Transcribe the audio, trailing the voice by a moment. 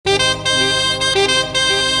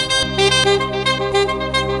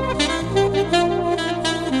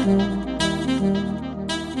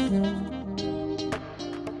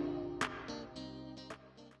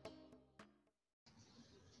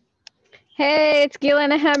Hey, it's Gila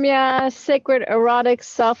Nehemia, sacred erotic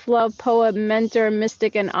self-love poet, mentor,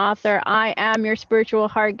 mystic, and author. I am your spiritual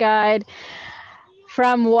heart guide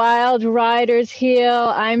from Wild Riders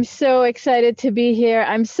Heal. I'm so excited to be here.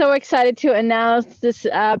 I'm so excited to announce this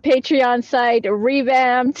Patreon site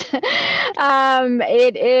revamped.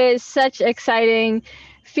 It is such exciting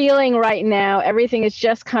feeling right now. Everything is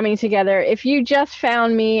just coming together. If you just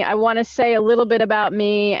found me, I want to say a little bit about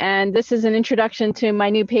me, and this is an introduction to my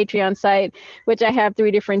new Patreon site, which I have 3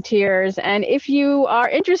 different tiers. And if you are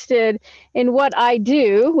interested in what I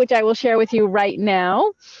do, which I will share with you right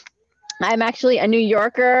now, I'm actually a New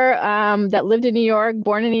Yorker that lived in New York,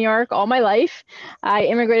 born in New York all my life. I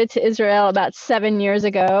immigrated to Israel about 7 years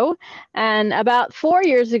ago. And about 4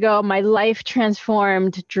 years ago, my life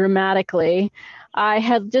transformed dramatically. I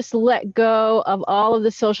had just let go of all of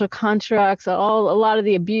the social constructs, a lot of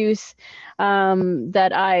the abuse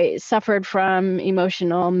that I suffered from,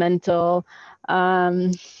 emotional, mental,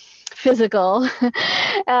 physical,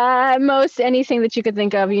 most anything that you could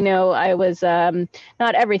think of. I was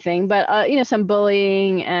not everything, but some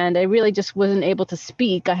bullying, and I really just wasn't able to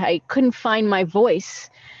speak. I couldn't find my voice.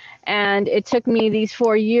 And it took me these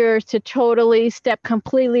 4 years to totally step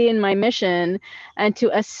completely in my mission and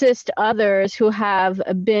to assist others who have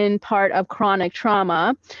been part of chronic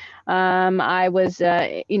trauma. I was,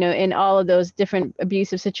 in all of those different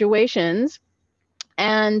abusive situations.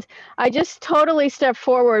 And I just totally stepped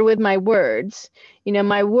forward with my words.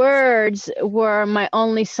 My words were my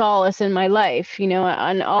only solace in my life,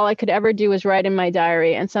 and all I could ever do was write in my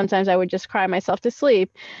diary. And sometimes I would just cry myself to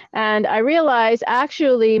sleep. And I realized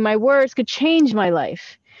actually my words could change my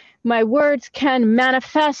life. My words can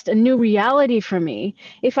manifest a new reality for me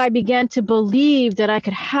if I began to believe that I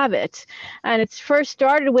could have it. And it's first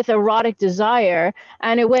started with erotic desire,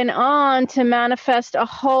 and it went on to manifest a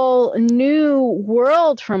whole new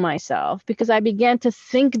world for myself because I began to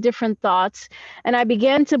think different thoughts, and I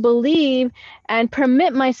began to believe and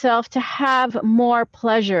permit myself to have more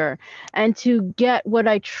pleasure and to get what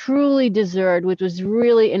I truly deserved, which was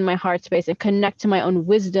really in my heart space, and connect to my own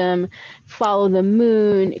wisdom, follow the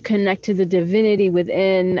moon, connect to the divinity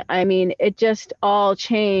within. I mean, it just all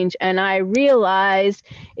changed. And I realized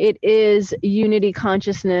it is unity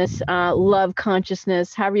consciousness, love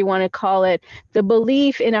consciousness, however you want to call it, the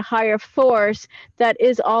belief in a higher force that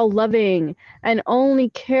is all loving and only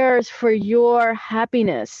cares for your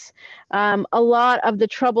happiness. A lot of the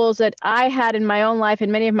troubles that I had in my own life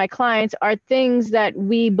and many of my clients are things that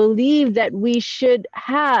we believe that we should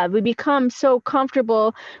have. We become so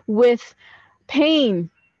comfortable with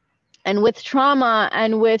pain and with trauma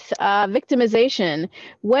and with victimization.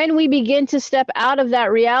 When we begin to step out of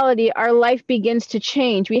that reality, our life begins to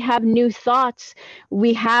change. We have new thoughts.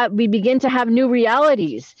 We begin to have new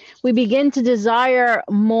realities. We begin to desire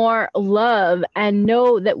more love and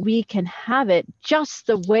know that we can have it just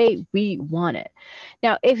the way we want it.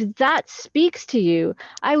 Now, if that speaks to you,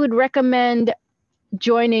 I would recommend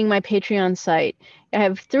joining my Patreon site. I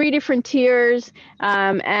have 3 different tiers,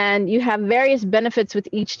 and you have various benefits with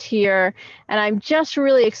each tier. And I'm just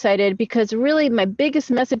really excited because really my biggest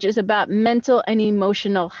message is about mental and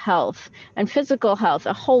emotional health and physical health,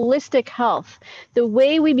 a holistic health. The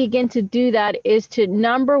way we begin to do that is to,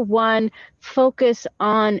 number one, focus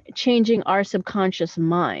on changing our subconscious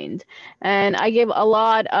mind. And I give a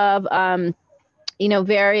lot of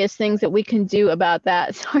various things that we can do about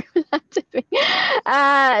that. Sorry for that.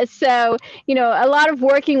 So, a lot of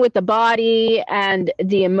working with the body and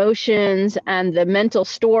the emotions and the mental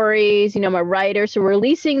stories. I'm a writer, so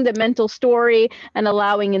releasing the mental story and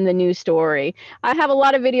allowing in the new story. I have a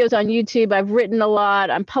lot of videos on YouTube. I've written a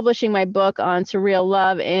lot. I'm publishing my book on surreal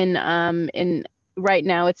love in right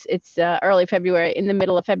now. It's early February, in the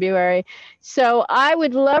middle of February. So I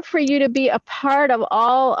would love for you to be a part of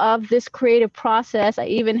all of this creative process. I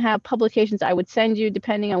even have publications I would send you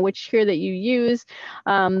depending on which tier that you use,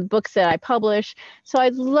 books that I publish. So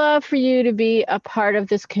I'd love for you to be a part of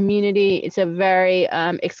this community. It's a very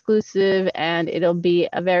exclusive, and it'll be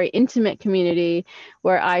a very intimate community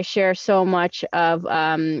where I share so much of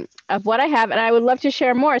what I have, and I would love to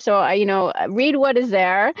share more. So read what is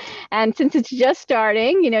there. And since it's just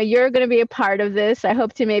starting, you're going to be a part of this. I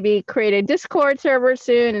hope to maybe create a Discord server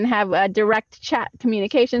soon and have direct chat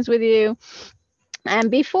communications with you. And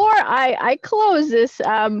before I close this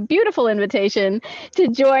beautiful invitation to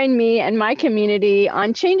join me and my community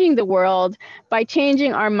on changing the world by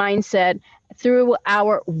changing our mindset through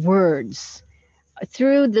our words,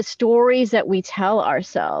 through the stories that we tell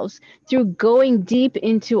ourselves, through going deep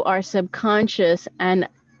into our subconscious and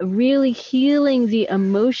really healing the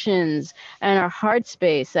emotions and our heart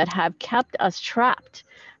space that have kept us trapped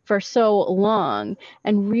for so long,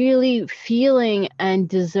 and really feeling and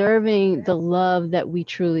deserving the love that we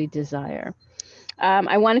truly desire.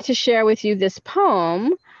 I wanted to share with you this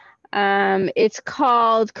poem. It's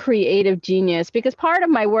called Creative Genius, because part of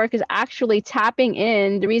my work is actually tapping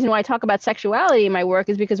in. The reason why I talk about sexuality in my work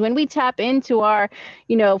is because when we tap into our,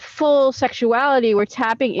 full sexuality, we're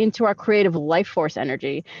tapping into our creative life force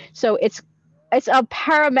energy. So it's of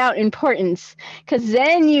paramount importance, because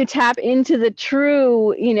then you tap into the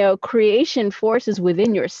true, creation forces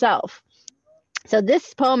within yourself. So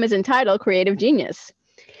this poem is entitled Creative Genius.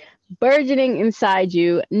 Burgeoning inside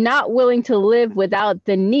you, not willing to live without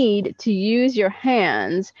the need to use your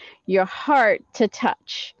hands, your heart to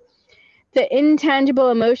touch. The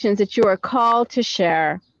intangible emotions that you are called to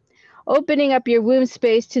share, opening up your womb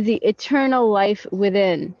space to the eternal life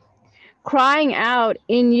within, crying out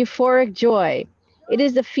in euphoric joy. It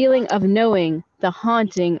is the feeling of knowing, the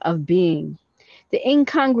haunting of being, the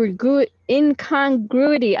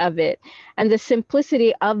incongruity of it, and the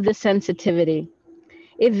simplicity of the sensitivity.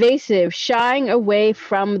 Evasive, shying away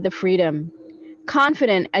from the freedom.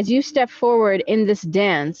 Confident as you step forward in this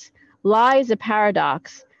dance lies a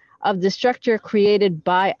paradox of the structure created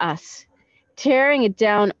by us, tearing it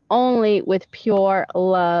down only with pure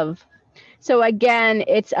love. So again,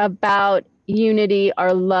 it's about unity,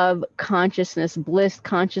 our love consciousness, bliss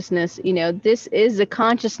consciousness. This is a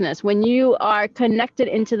consciousness. When you are connected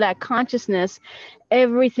into that consciousness,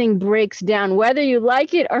 everything breaks down, whether you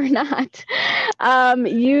like it or not.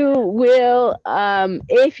 You will,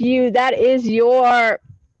 that is your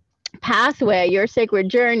pathway, your sacred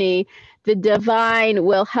journey, the divine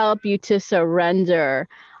will help you to surrender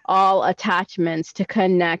all attachments, to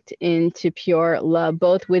connect into pure love,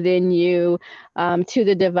 both within you, to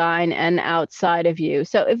the divine, and outside of you.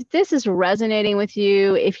 So if this is resonating with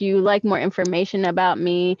you, if you like more information about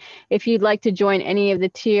me, if you'd like to join any of the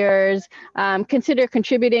tiers, consider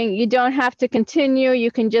contributing. You don't have to continue.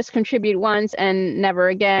 You can just contribute once and never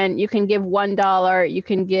again. You can give $1. You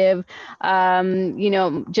can give,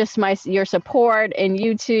 just your support in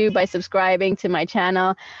YouTube by subscribing to my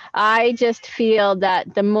channel. I just feel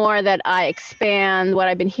that the more that I expand, what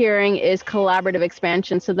I've been hearing is collaborative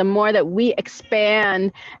expansion. So the more that we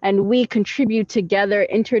expand and we contribute together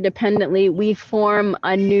interdependently, we form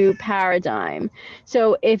a new paradigm.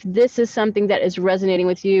 So if this is something that is resonating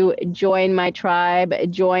with you, join my tribe,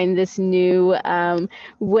 join this new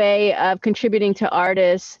way of contributing to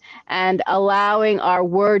artists and allowing our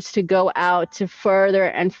words to go out to further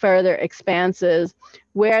and further expanses.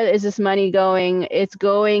 Where is this money going? It's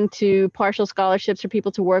going to partial scholarships for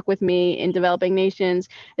people to work with me in developing nations.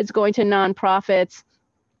 It's going to nonprofits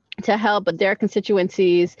to help their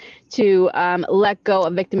constituencies to let go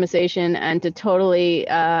of victimization and to totally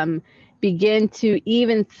begin to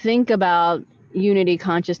even think about unity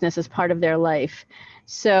consciousness as part of their life.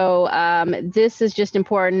 So this is just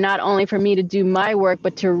important, not only for me to do my work,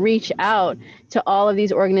 but to reach out to all of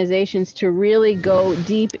these organizations to really go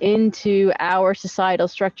deep into our societal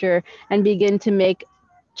structure and begin to make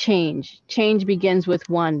change. Change begins with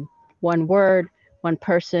one word, one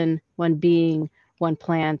person, one being, one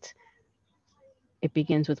plant. It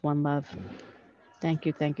begins with one love. Thank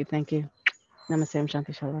you, thank you, thank you. Namaste,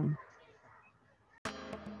 Shanti Shalom.